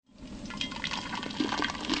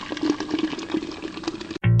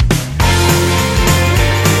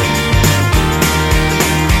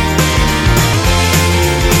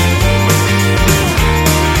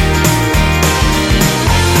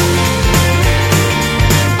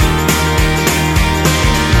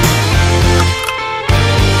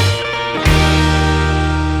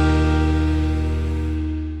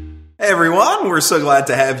we're so glad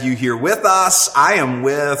to have you here with us. I am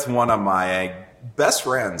with one of my best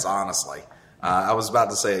friends, honestly. I was about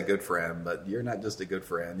to say a good friend, but you're not just a good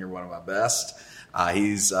friend. You're one of my best.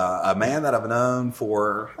 He's a man that I've known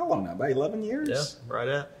for, how long now? About 11 years? Yeah, right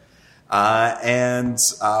at. And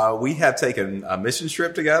we have taken a mission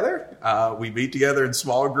trip together. We meet together in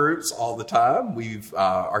small groups all the time.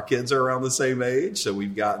 Our kids are around the same age, so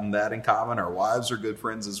we've gotten that in common. Our wives are good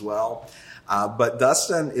friends as well. But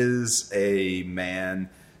Dustin is a man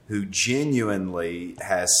who genuinely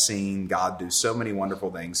has seen God do so many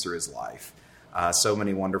wonderful things through his life, so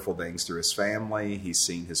many wonderful things through his family. He's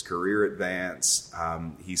seen his career advance.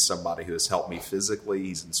 He's somebody who has helped me physically.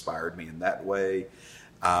 He's inspired me in that way.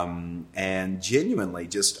 And genuinely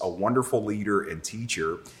just a wonderful leader and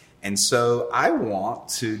teacher. And so I want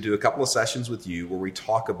to do a couple of sessions with you where we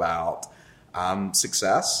talk about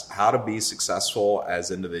success, how to be successful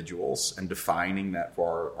as individuals and defining that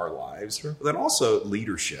for our lives. Sure. But then also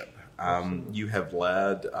leadership. You have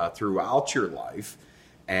led throughout your life,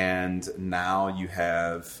 and now you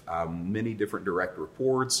have many different direct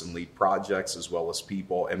reports and lead projects as well as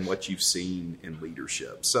people and what you've seen in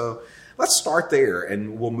leadership. So let's start there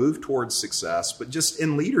and we'll move towards success. But just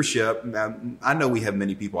in leadership, I know we have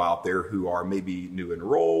many people out there who are maybe new in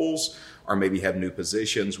roles or maybe have new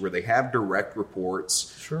positions where they have direct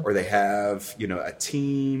reports. Sure. Or they have, a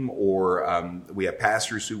team, or we have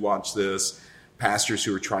pastors who watch this, pastors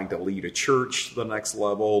who are trying to lead a church to the next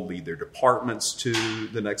level, lead their departments to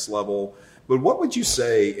the next level. But what would you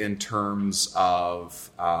say in terms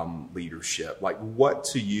of leadership? Like, what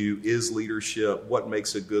to you is leadership? What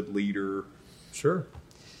makes a good leader? Sure.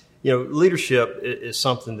 Leadership is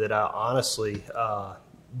something that I honestly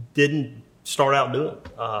didn't start out doing.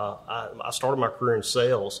 I started my career in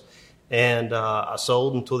sales, and I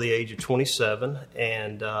sold until the age of 27,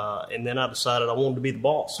 and then I decided I wanted to be the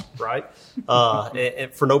boss, right?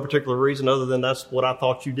 And for no particular reason other than that's what I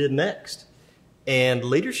thought you did next. And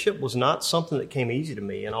leadership was not something that came easy to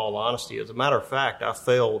me, in all honesty. As a matter of fact, I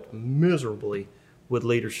failed miserably with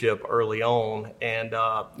leadership early on. And,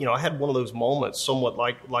 I had one of those moments, somewhat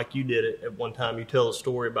like you did at one time. You tell a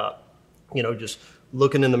story about, just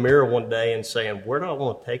looking in the mirror one day and saying, where do I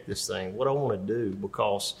want to take this thing? What do I want to do?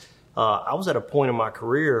 Because I was at a point in my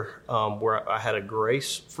career where I had a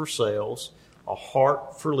grace for sales, a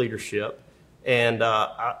heart for leadership, and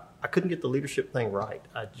I couldn't get the leadership thing right.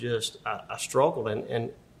 I struggled,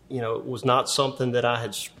 and it was not something that I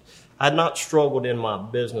had not struggled in my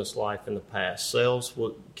business life in the past. Sales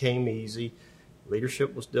came easy,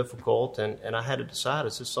 leadership was difficult, and I had to decide,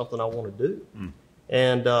 is this something I want to do?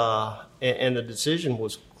 And the decision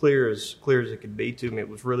was clear as it could be to me. It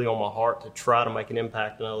was really on my heart to try to make an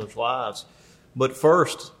impact in others' lives. But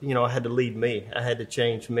first, I had to lead me. I had to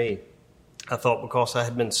change me. I thought because I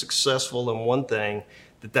had been successful in one thing,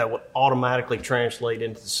 that would automatically translate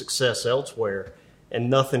into success elsewhere, and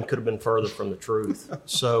nothing could have been further from the truth.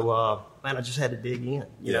 So, I just had to dig in,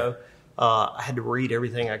 you know. I had to read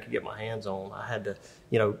everything I could get my hands on. I had to,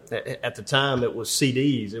 at the time it was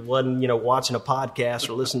CDs. It wasn't, watching a podcast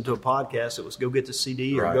or listening to a podcast. It was go get the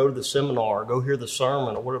CD or go to the seminar or go hear the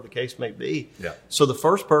sermon or whatever the case may be. Yeah. So the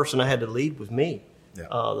first person I had to lead was me. Yeah.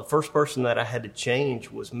 The first person that I had to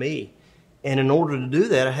change was me. And in order to do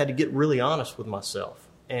that, I had to get really honest with myself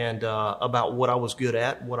and about what I was good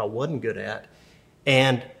at, what I wasn't good at.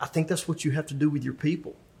 And I think that's what you have to do with your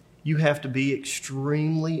people. You have to be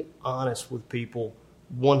extremely honest with people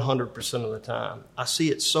 100% of the time. I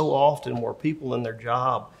see it so often where people in their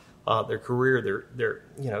job, their career,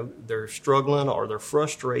 they're struggling or they're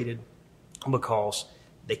frustrated because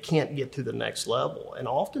they can't get to the next level. And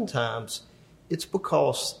oftentimes it's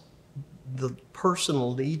because the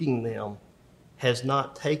person leading them has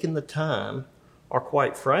not taken the time, or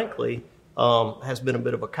quite frankly, has been a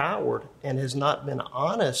bit of a coward and has not been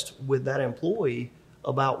honest with that employee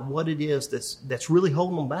about what it is that's really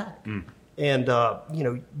holding them back. And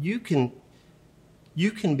you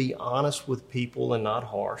can be honest with people and not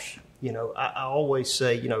harsh. I always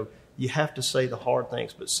say, you have to say the hard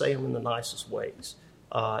things, but say them in the nicest ways.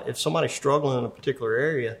 If somebody's struggling in a particular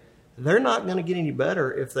area, they're not going to get any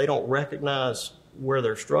better if they don't recognize where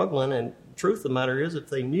they're struggling. And the truth of the matter is, if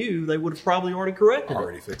they knew, they would have probably already corrected it.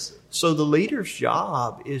 Already fixed it. So the leader's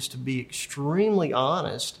job is to be extremely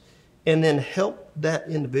honest and then help that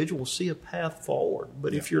individual see a path forward.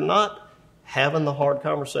 But if you're not having the hard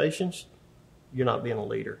conversations, you're not being a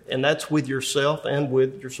leader. And that's with yourself and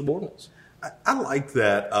with your subordinates. I like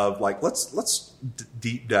that of let's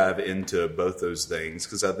deep dive into both those things,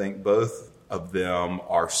 because I think both of them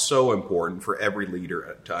are so important for every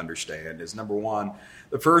leader to understand. Is number one,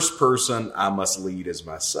 the first person I must lead is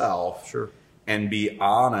myself. Sure. and be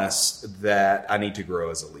honest that I need to grow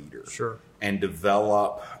as a leader. Sure. And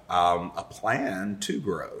develop a plan to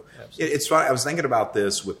grow. Absolutely. It's funny. I was thinking about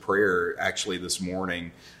this with prayer actually this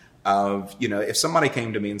morning. Of, if somebody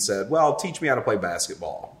came to me and said, well, teach me how to play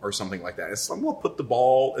basketball or something like that. It's like, well, put the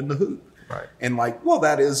ball in the hoop. Right. And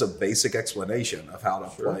that is a basic explanation of how to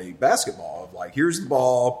play basketball. Of like, here's the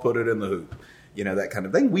ball, put it in the hoop. That kind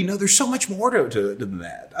of thing. We know there's so much more to than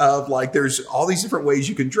that. Of like, there's all these different ways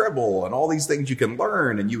you can dribble and all these things you can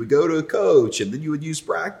learn. And you would go to a coach, and then you would use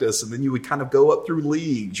practice, and then you would kind of go up through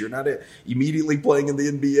leagues. You're not immediately playing in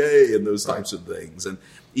the NBA and those types of things. And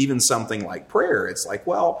even something like prayer, it's like,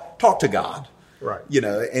 well, talk to God. Right.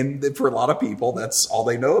 And for a lot of people, that's all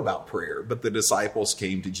they know about prayer. But the disciples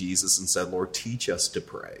came to Jesus and said, Lord, teach us to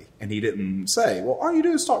pray. And he didn't say, well, all you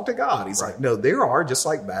do is talk to God. He's like, no, there are, just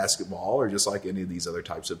like basketball or just like any of these other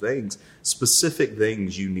types of things, specific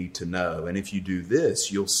things you need to know. And if you do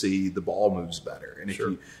this, you'll see the ball moves better. And if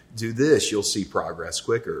you do this, you'll see progress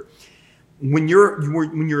quicker. When you're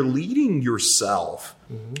leading yourself,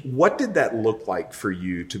 what did that look like for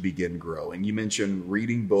you to begin growing? You mentioned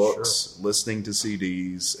reading books, listening to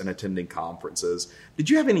CDs, and attending conferences. Did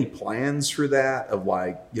you have any plans for that of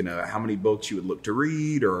how many books you would look to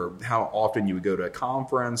read, or how often you would go to a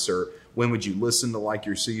conference, or when would you listen to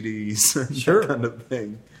your CDs, that kind of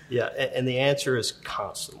thing? Yeah, and the answer is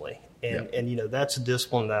constantly. And that's a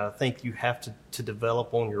discipline that I think you have to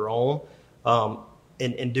develop on your own.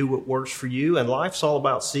 And do what works for you. And life's all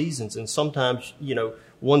about seasons. And sometimes,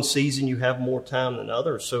 one season you have more time than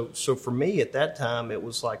others. So for me at that time, it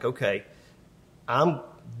was like, okay, I'm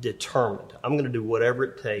determined. I'm going to do whatever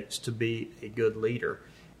it takes to be a good leader.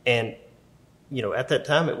 And, at that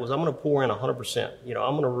time it was, I'm going to pour in 100%. I'm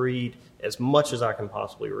going to read as much as I can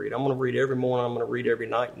possibly read. I'm going to read every morning. I'm going to read every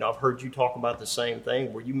night. I've heard you talk about the same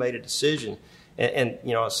thing where you made a decision. And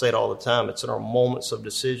I say it all the time. It's in our moments of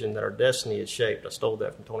decision that our destiny is shaped. I stole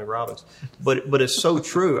that from Tony Robbins, but it's so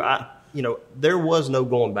true. There was no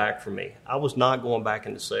going back for me. I was not going back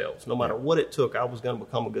into sales. No matter what it took, I was going to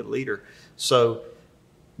become a good leader. So,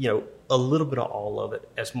 a little bit of all of it,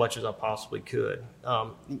 as much as I possibly could.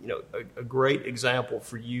 A great example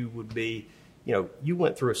for you would be, you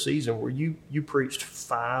went through a season where you preached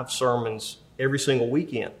 5 sermons every single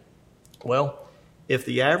weekend. Well, if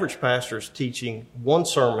the average pastor is teaching 1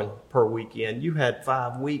 sermon per weekend, you had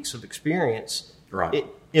 5 weeks of experience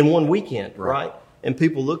in one weekend, right? And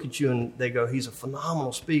people look at you and they go, he's a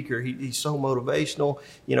phenomenal speaker. He's so motivational.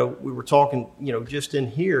 We were talking, just in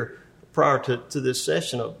here prior to this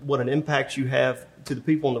session of what an impact you have to the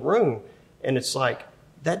people in the room. And it's like,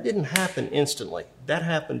 that didn't happen instantly. That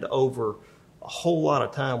happened over a whole lot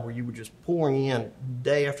of time where you were just pouring in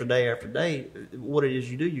day after day after day. What it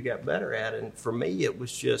is you do, you got better at. And for me, it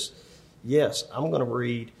was just, yes, I'm going to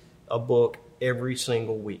read a book every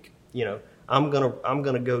single week. I'm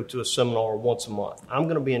going to go to a seminar once a month. I'm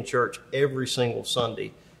going to be in church every single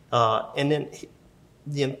Sunday. And then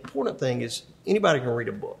the important thing is anybody can read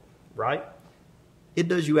a book, right? It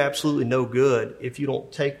does you absolutely no good if you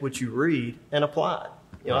don't take what you read and apply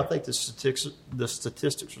it. I think the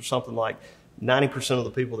statistics are something like 90% of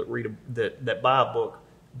the people that buy a book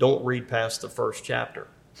don't read past the first chapter.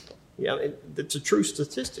 It's a true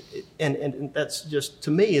statistic, and that's just,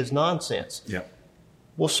 to me, is nonsense. Yeah.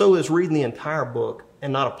 Well, so is reading the entire book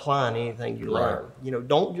and not applying anything you learn.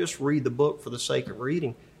 Don't just read the book for the sake of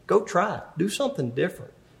reading. Go try it. Do something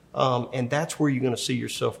different, and that's where you're going to see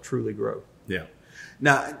yourself truly grow. Yeah.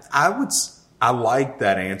 Now, I like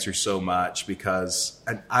that answer so much because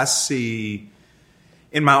I see.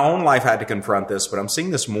 In my own life, I had to confront this, but I'm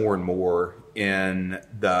seeing this more and more in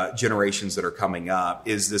the generations that are coming up,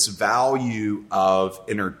 is this value of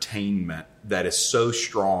entertainment that is so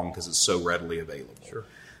strong because it's so readily available. Sure.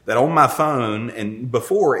 That on my phone, and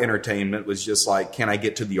before entertainment was just like, can I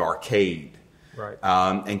get to the arcade? Right.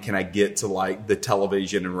 And can I get to the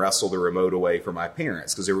television and wrestle the remote away from my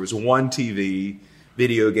parents? Because there was one TV,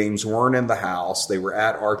 video games weren't in the house, they were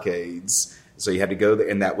at arcades. So you had to go there,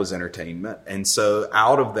 and that was entertainment. And so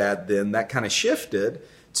out of that, then that kind of shifted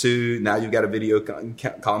to now you've got a video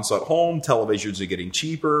console at home. Televisions are getting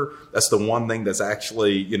cheaper. That's the one thing that's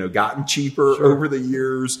actually, gotten cheaper over the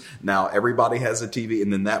years. Now everybody has a TV,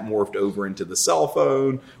 and then that morphed over into the cell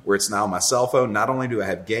phone, where it's now my cell phone. Not only do I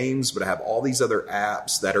have games, but I have all these other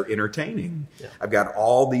apps that are entertaining. Yeah. I've got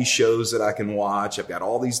all these shows that I can watch. I've got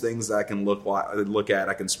all these things that I can look at.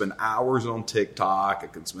 I can spend hours on TikTok. I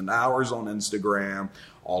can spend hours on Instagram,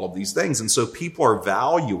 all of these things. And so people are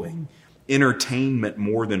valuing entertainment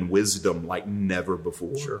more than wisdom like never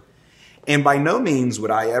before. Sure. And by no means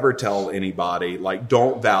would I ever tell anybody, like,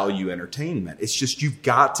 don't value entertainment. It's just you've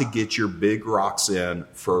got to get your big rocks in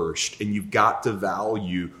first, and you've got to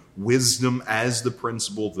value wisdom as the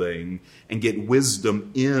principal thing and get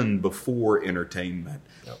wisdom in before entertainment.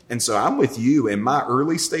 Yep. And so I'm with you. In my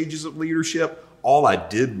early stages of leadership, all I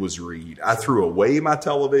did was read. I threw away my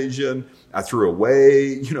television. I threw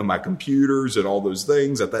away, my computers and all those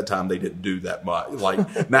things. At that time, they didn't do that much.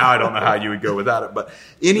 Like, now I don't know how you would go without it. But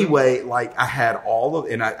anyway, like, I had all of,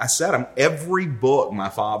 and I said, every book my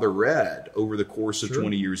father read over the course of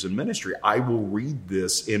 20 years in ministry, I will read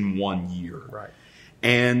this in 1 year. Right.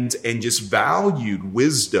 And just valued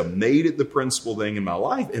wisdom, made it the principal thing in my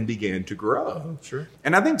life, and began to grow. Sure.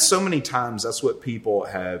 And I think so many times that's what people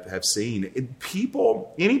have seen.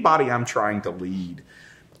 Anybody I'm trying to lead,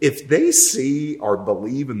 if they see or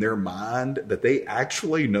believe in their mind that they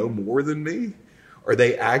actually know more than me, or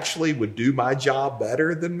they actually would do my job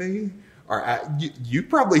better than me, or you've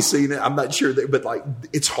probably seen it. I'm not sure, but like,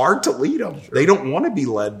 it's hard to lead them. Sure. They don't want to be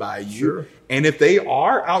led by you. Sure. And if they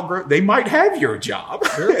are outgrown, they might have your job.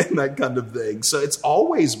 Sure. And that kind of thing. So it's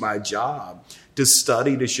always my job to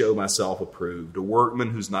study to show myself approved, a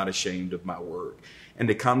workman who's not ashamed of my work, and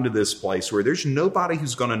to come to this place where there's nobody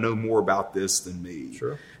who's going to know more about this than me.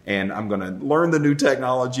 Sure. And I'm going to learn the new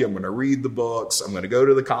technology. I'm going to read the books. I'm going to go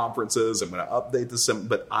to the conferences. I'm going to update the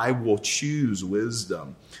but I will choose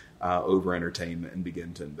wisdom over entertainment and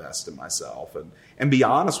begin to invest in myself and be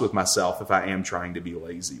honest with myself if I am trying to be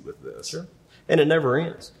lazy with this. Sure. And it never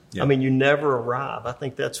ends. Yeah. I mean, you never arrive. I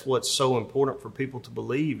think that's what's so important for people to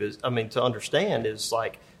believe to understand is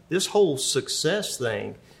like this whole success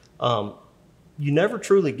thing, you never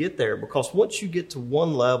truly get there because once you get to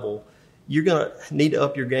one level, you're going to need to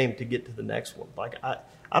up your game to get to the next one. Like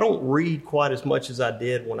I don't read quite as much as I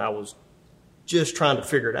did when I was just trying to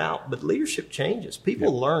figure it out. But leadership changes.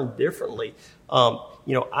 People learn differently.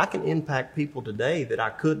 I can impact people today that I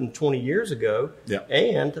couldn't 20 years ago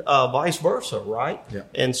and vice versa, right? Yeah.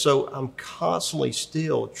 And so I'm constantly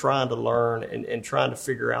still trying to learn and trying to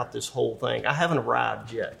figure out this whole thing. I haven't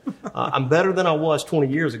arrived yet. I'm better than I was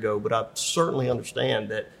 20 years ago, but I certainly understand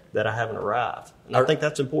that I haven't arrived. And I think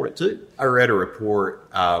that's important too. I read a report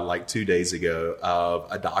like 2 days ago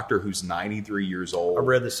of a doctor who's 93 years old. I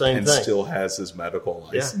read the same and thing. Still has his medical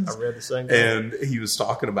license. Yeah, I read the same thing. And he was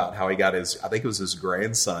talking about how he got I think it was his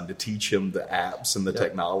grandson to teach him the apps and the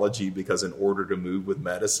technology because in order to move with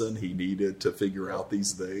medicine, he needed to figure out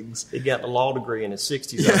these things. He got a law degree in his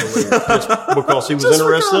 60s, I believe, just because he was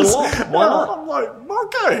interested in law. Why not? I'm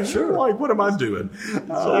like, okay, sure. Like, what am I doing with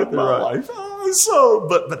my life?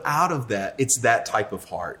 But out of that, it's that type of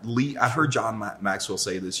heart. I heard John Maxwell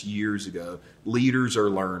say this years ago. Leaders are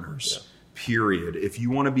learners, period. If you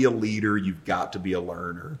want to be a leader, you've got to be a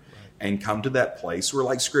learner and come to that place where,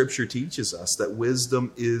 like Scripture teaches us, that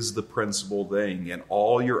wisdom is the principal thing. And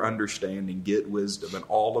all your understanding, get wisdom, and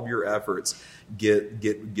all of your efforts,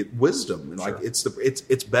 get wisdom. And like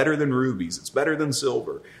it's better than rubies. It's better than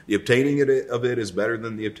silver. The obtaining of it is better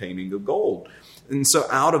than the obtaining of gold. And so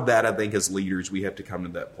out of that, I think as leaders, we have to come to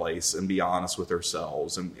that place and be honest with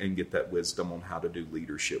ourselves and get that wisdom on how to do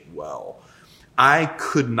leadership well. I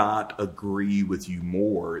could not agree with you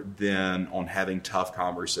more than on having tough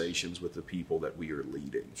conversations with the people that we are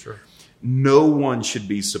leading. Sure. No one should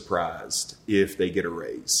be surprised if they get a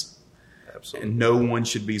raise. Absolutely. And no one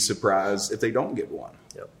should be surprised if they don't get one.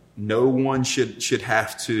 Yep. No one should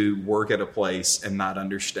have to work at a place and not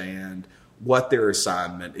understand what their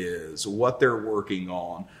assignment is, what they're working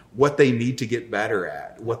on, what they need to get better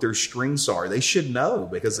at, what their strengths are. They should know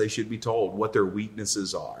because they should be told what their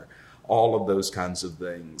weaknesses are, all of those kinds of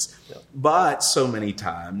things. Yep. But so many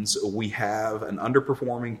times we have an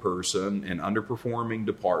underperforming person in underperforming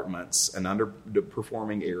departments and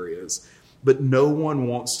underperforming areas, but no one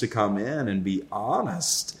wants to come in and be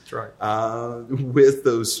honest with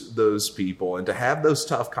those people and to have those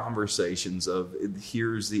tough conversations of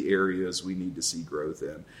here's the areas we need to see growth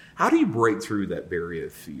in. How do you break through that barrier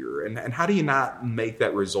of fear? And how do you not make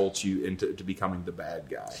that result you into becoming the bad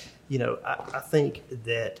guy? I think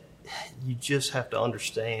that you just have to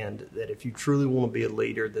understand that if you truly want to be a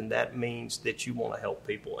leader, then that means that you want to help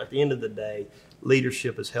people. At the end of the day,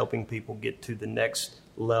 leadership is helping people get to the next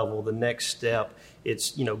level, the next step.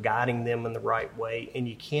 It's, guiding them in the right way. And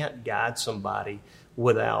you can't guide somebody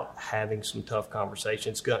without having some tough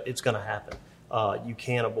conversations. It's going to happen. You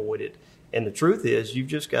can't avoid it. And the truth is, you've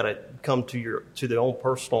just got to come to their own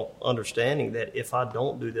personal understanding that if I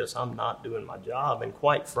don't do this, I'm not doing my job. And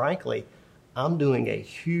quite frankly, I'm doing a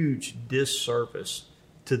huge disservice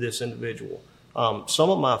to this individual. Some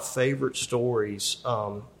of my favorite stories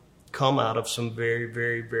come out of some very,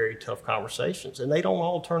 very, very tough conversations, and they don't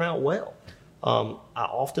all turn out well. I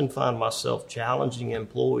often find myself challenging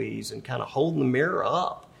employees and kind of holding the mirror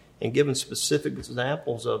up and giving specific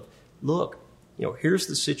examples of, look, here's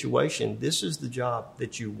the situation. This is the job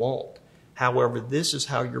that you want. However, this is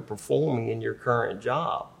how you're performing in your current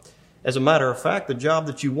job. As a matter of fact, the job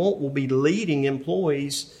that you want will be leading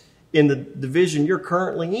employees in the division you're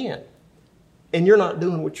currently in. And you're not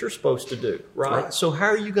doing what you're supposed to do, right? So how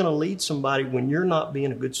are you going to lead somebody when you're not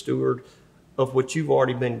being a good steward of what you've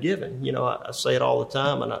already been given? I say it all the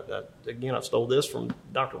time, and I stole this from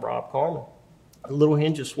Dr. Rob Carmen. Little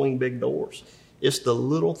hinges swing big doors. It's the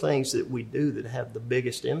little things that we do that have the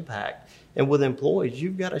biggest impact. And with employees,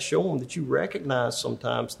 you've got to show them that you recognize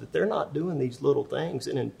sometimes that they're not doing these little things.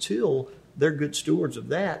 And until they're good stewards of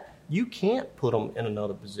that, you can't put them in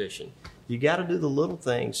another position. You got to do the little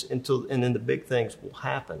things and then the big things will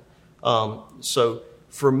happen. So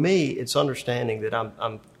for me, it's understanding that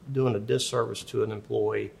I'm doing a disservice to an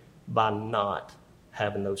employee by not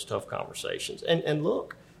having those tough conversations. And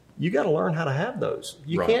look, you got to learn how to have those.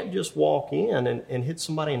 You can't just walk in and hit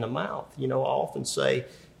somebody in the mouth. I often say,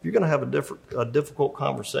 if you're going to have a difficult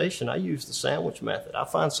conversation, I use the sandwich method. I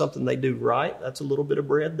find something they do right. That's a little bit of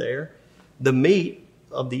bread there. The meat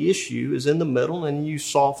of the issue is in the middle, and you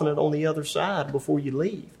soften it on the other side before you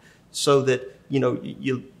leave, so that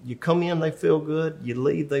you come in, they feel good, you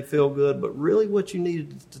leave, they feel good, but really what you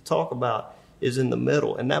needed to talk about is in the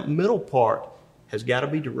middle, and that middle part has got to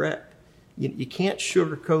be direct. You can't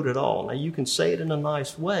sugarcoat it all. Now, you can say it in a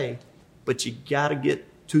nice way, but you got to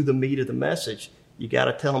get to the meat of the message. You got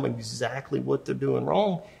to tell them exactly what they're doing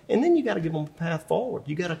wrong, and then you got to give them a path forward.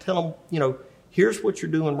 You got to tell them, here's what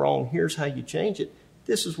you're doing wrong, here's how you change it.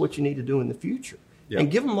 This is what you need to do in the future. Yep.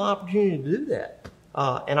 And give them the opportunity to do that.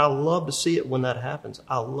 And I love to see it when that happens.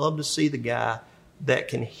 I love to see the guy that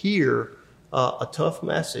can hear a tough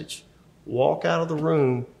message, walk out of the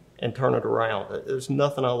room, and turn it around. There's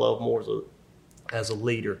nothing I love more as a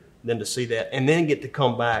leader than to see that, and then get to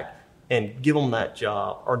come back and give them that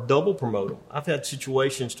job or double promote them. I've had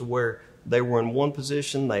situations to where they were in one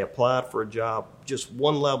position, they applied for a job just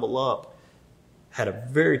one level up, had a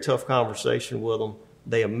very tough conversation with them.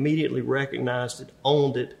 They immediately recognized it,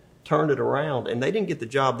 owned it, turned it around, and they didn't get the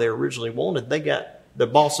job they originally wanted. They got the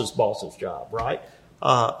boss's job, right?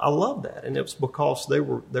 I love that, and it was because they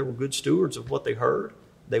were good stewards of what they heard.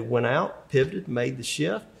 They went out, pivoted, made the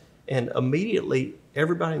shift, and immediately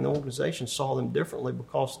everybody in the organization saw them differently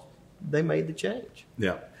because they made the change.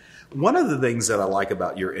 Yeah. One of the things that I like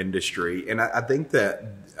about your industry, and I think that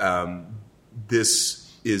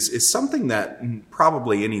this is something that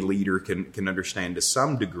probably any leader can understand to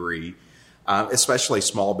some degree, especially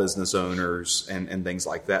small business owners and things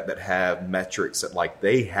like that have metrics that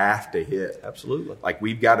they have to hit. Absolutely.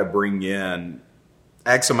 We've got to bring in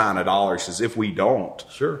X amount of dollars, because if we don't,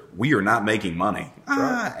 sure, we are not making money.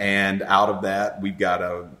 Right. And out of that, we've got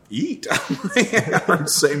to eat.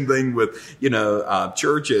 Same thing with,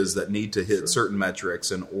 churches that need to hit certain metrics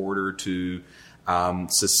in order to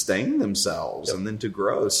sustain themselves and then to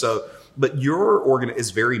grow. So, but your organ is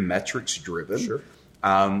very metrics driven. Sure.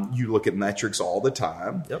 You look at metrics all the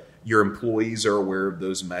time. Yep. Your employees are aware of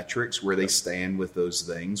those metrics, where they stand with those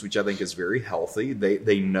things, which I think is very healthy.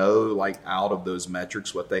 They know out of those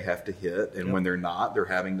metrics what they have to hit, and when they're not, they're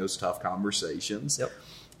having those tough conversations. Yep.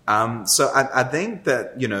 So I think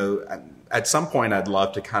that, at some point I'd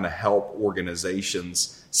love to kind of help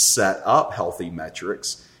organizations set up healthy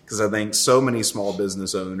metrics, because I think so many small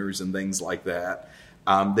business owners and things like that,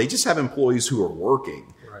 they just have employees who are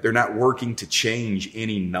working. Right. They're not working to change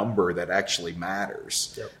any number that actually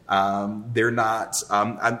matters. Yep. They're not.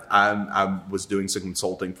 I was doing some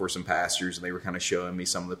consulting for some pastors, and they were kind of showing me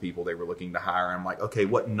some of the people they were looking to hire. I'm like, okay,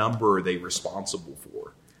 what number are they responsible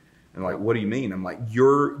for? And what do you mean? I'm like,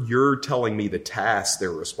 you're telling me the task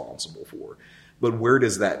they're responsible for, but where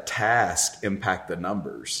does that task impact the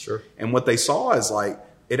numbers? Sure. And what they saw is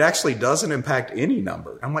it actually doesn't impact any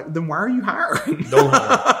number. I'm like, then why are you hiring? Don't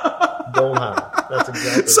hire. Don't hire. That's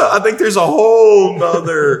exactly so right. I think there's a whole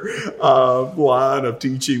nother line of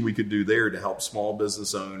teaching we could do there to help small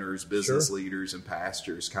business owners, business leaders, and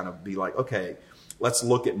pastors kind of be like, okay, let's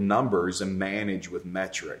look at numbers and manage with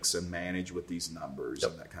metrics and manage with these numbers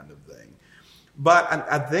and that kind of thing. But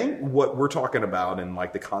I think what we're talking about in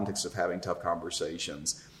the context of having tough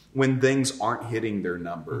conversations when things aren't hitting their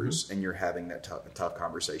numbers and you're having that tough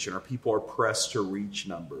conversation, or people are pressed to reach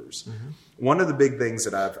numbers. One of the big things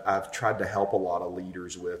that I've tried to help a lot of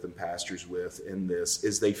leaders with and pastors with in this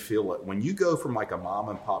is they feel it. When you go from like a mom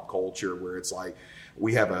and pop culture where it's like,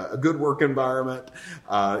 we have a good work environment,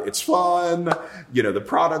 it's fun, the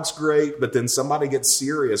product's great, but then somebody gets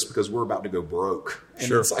serious because we're about to go broke.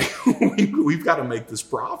 And it's like, we've got to make this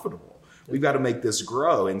profitable. We've got to make this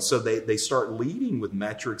grow. And so they start leading with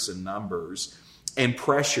metrics and numbers, and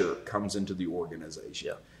pressure comes into the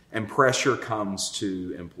organization. And pressure comes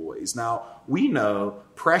to employees. Now, we know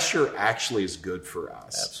pressure actually is good for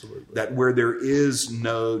us. Absolutely. That where there is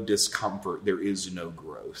no discomfort, there is no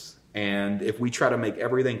growth. And if we try to make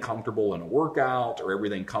everything comfortable in a workout or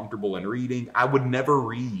everything comfortable in reading, I would never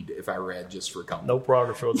read if I read just for comfort. No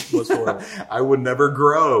progress whatsoever. I would never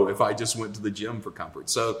grow if I just went to the gym for comfort.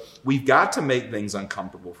 So we've got to make things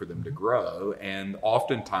uncomfortable for them to grow. And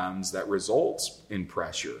oftentimes that results in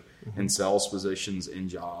pressure in sales positions, in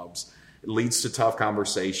jobs. It leads to tough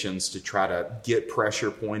conversations to try to get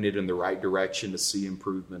pressure pointed in the right direction to see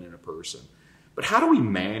improvement in a person. But how do we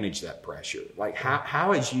manage that pressure? Like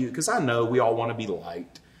how is you, because I know we all want to be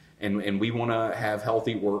liked and we want to have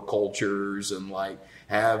healthy work cultures and like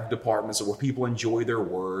have departments where people enjoy their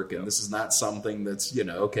work. And this is not something that's,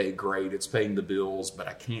 okay, great, it's paying the bills, but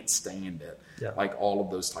I can't stand it. Like all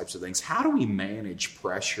of those types of things. How do we manage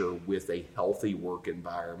pressure with a healthy work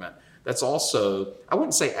environment? That's also, I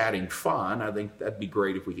wouldn't say adding fun. I think that'd be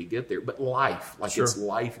great if we could get there, but life, like it's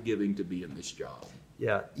life-giving to be in this job.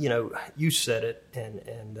 Yeah, you said it,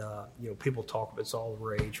 and people talk about it's all the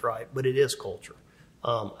rage, right? But it is culture.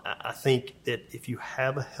 I think that if you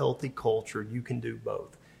have a healthy culture, you can do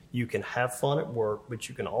both. You can have fun at work, but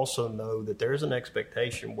you can also know that there's an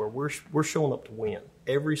expectation where we're showing up to win.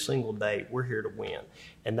 Every single day, we're here to win.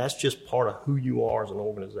 And that's just part of who you are as an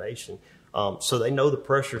organization. So they know the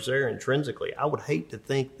pressure's there intrinsically. I would hate to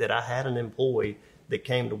think that I had an employee that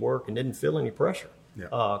came to work and didn't feel any pressure.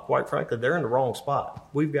 Quite frankly, they're in the wrong spot.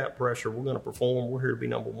 We've got pressure. We're going to perform. We're here to be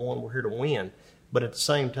number one. We're here to win. But at the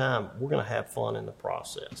same time, we're going to have fun in the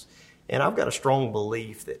process. And I've got a strong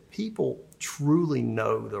belief that people truly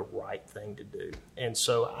know the right thing to do. And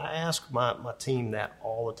so I ask my team that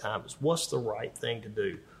all the time is what's the right thing to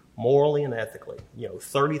do morally and ethically?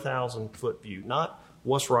 30,000 foot view, not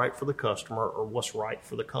what's right for the customer or what's right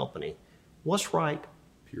for the company. What's right,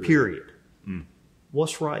 period.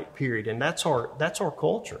 What's right, period. And that's our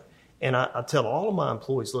culture. And I tell all of my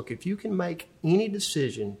employees, look, if you can make any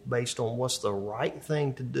decision based on what's the right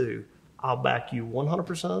thing to do, I'll back you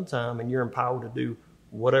 100% of the time, and you're empowered to do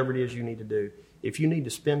whatever it is you need to do. If you need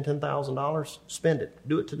to spend $10,000, spend it.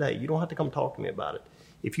 Do it today. You don't have to come talk to me about it.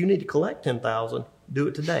 If you need to collect $10,000, do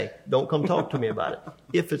it today. Don't come talk to me about it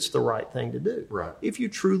if it's the right thing to do. Right. If you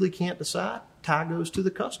truly can't decide, tie goes to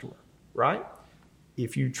the customer, right?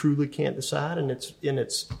 If you truly can't decide and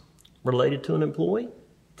it's related to an employee,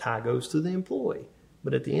 tie goes to the employee.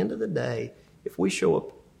 But at the end of the day, if we show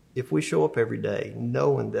up every day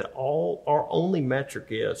knowing that all our only metric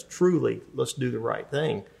is truly let's do the right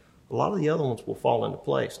thing, a lot of the other ones will fall into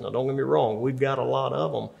place. Now, don't get me wrong, we've got a lot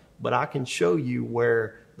of them, but I can show you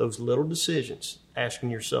where those little decisions, asking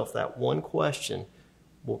yourself that one question,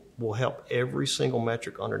 will help every single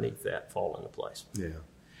metric underneath that fall into place. Yeah.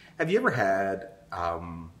 Have you ever had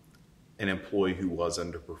an employee who was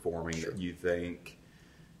underperforming that you think,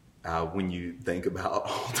 when you think about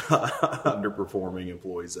all the underperforming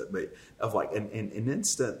employees that may of like an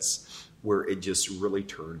instance where it just really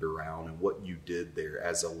turned around and what you did there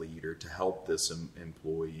as a leader to help this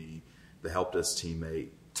employee, to help this teammate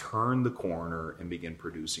turn the corner and begin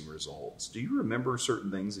producing results? Do you remember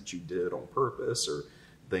certain things that you did on purpose or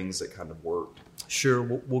things that kind of worked? Sure.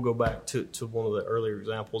 We'll go back to one of the earlier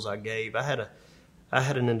examples I gave. I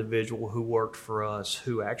had an individual who worked for us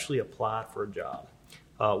who actually applied for a job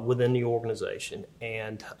within the organization.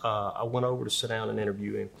 And I went over to sit down and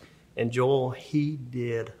interview him. And Joel, he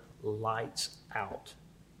did lights out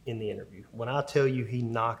in the interview. When I tell you he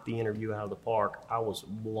knocked the interview out of the park, I was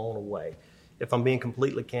blown away. If I'm being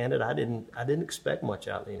completely candid, I didn't expect much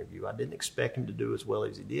out of the interview. I didn't expect him to do as well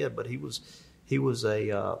as he did, but he was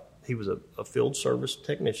a field service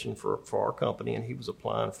technician for our company, and he was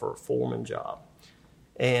applying for a foreman job.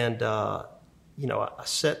 And I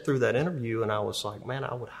sat through that interview and I was like, man,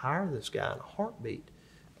 I would hire this guy in a heartbeat.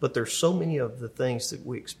 But there's so many of the things that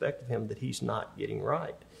we expect of him that he's not getting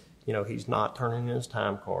right. He's not turning in his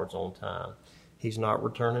time cards on time. He's not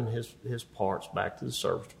returning his parts back to the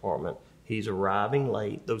service department. He's arriving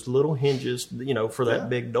late. Those little hinges, for that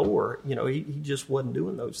big door, he just wasn't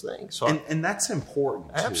doing those things. So and that's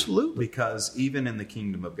important, too. Absolutely. Because even in the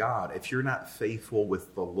kingdom of God, if you're not faithful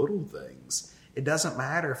with the little things, it doesn't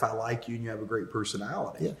matter if I like you and you have a great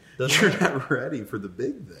personality. Yeah, you're not ready for the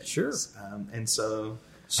big things. Sure. And so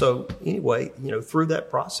anyway, through that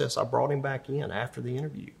process, I brought him back in after the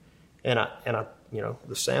interview, and I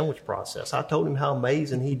the sandwich process. I told him how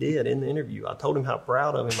amazing he did in the interview. I told him how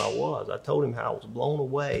proud of him I was. I told him how I was blown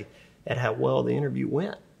away at how well the interview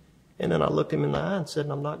went. And then I looked him in the eye and said,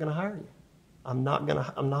 I'm not going to hire you. I'm not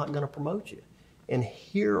going to promote you. And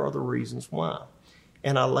here are the reasons why.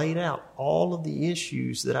 And I laid out all of the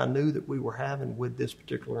issues that I knew that we were having with this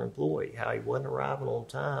particular employee, how he wasn't arriving on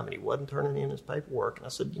time and he wasn't turning in his paperwork. And I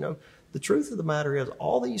said, the truth of the matter is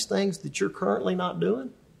all these things that you're currently not doing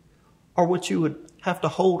are what you would have to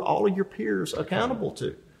hold all of your peers accountable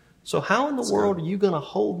to. So how in the world are you going to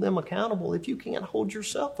hold them accountable if you can't hold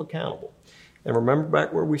yourself accountable? And remember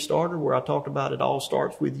back where we started, where I talked about it all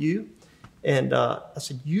starts with you? And I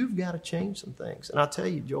said, you've got to change some things. And I tell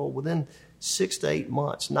you, Joel, within 6 to 8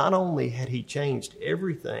 months, not only had he changed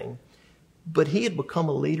everything, but he had become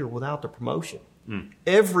a leader without the promotion.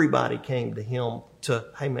 Everybody came to him to,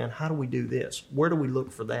 hey, man, how do we do this? Where do we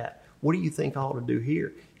look for that? What do you think I ought to do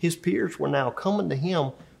here? His peers were now coming to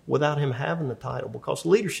him without him having the title, because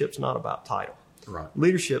leadership's not about title. Right.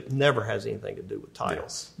 Leadership never has anything to do with title.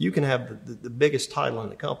 Yes. You can have the biggest title in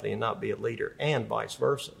the company and not be a leader, and vice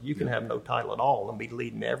versa. You can have no title at all and be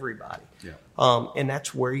leading everybody. Yeah. And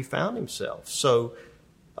that's where he found himself. So,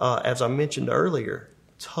 as I mentioned earlier,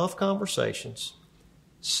 tough conversations,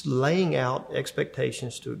 laying out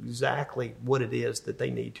expectations to exactly what it is that they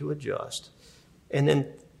need to adjust, and then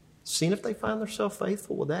seeing if they find themselves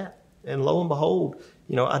faithful with that. And lo and behold,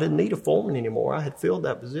 I didn't need a foreman anymore. I had filled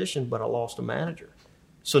that position, but I lost a manager.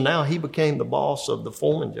 So now he became the boss of the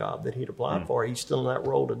foreman job that he'd applied for. He's still in that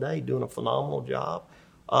role today, doing a phenomenal job.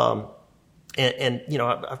 And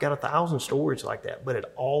I've got 1,000 stories like that, but it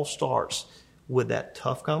all starts with that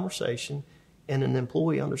tough conversation and an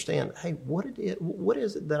employee understand, hey, what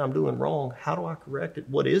is it that I'm doing wrong? How do I correct it?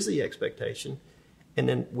 What is the expectation? And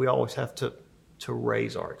then we always have to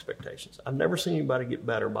raise our expectations. I've never seen anybody get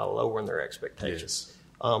better by lowering their expectations.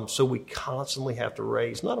 Yes. So we constantly have to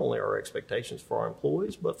raise not only our expectations for our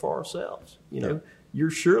employees, but for ourselves. You're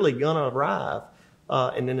surely going to arrive,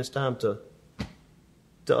 and then it's time to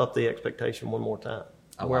up the expectation one more time.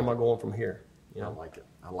 Where am I going from here? I like it.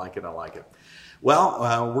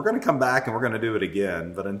 Well, we're going to come back and we're going to do it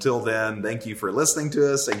again. But until then, thank you for listening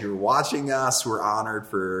to us. Thank you for watching us. We're honored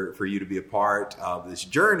for you to be a part of this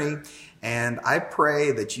journey. And I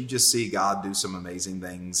pray that you just see God do some amazing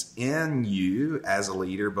things in you as a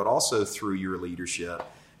leader, but also through your leadership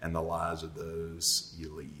and the lives of those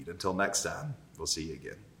you lead. Until next time, we'll see you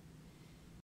again.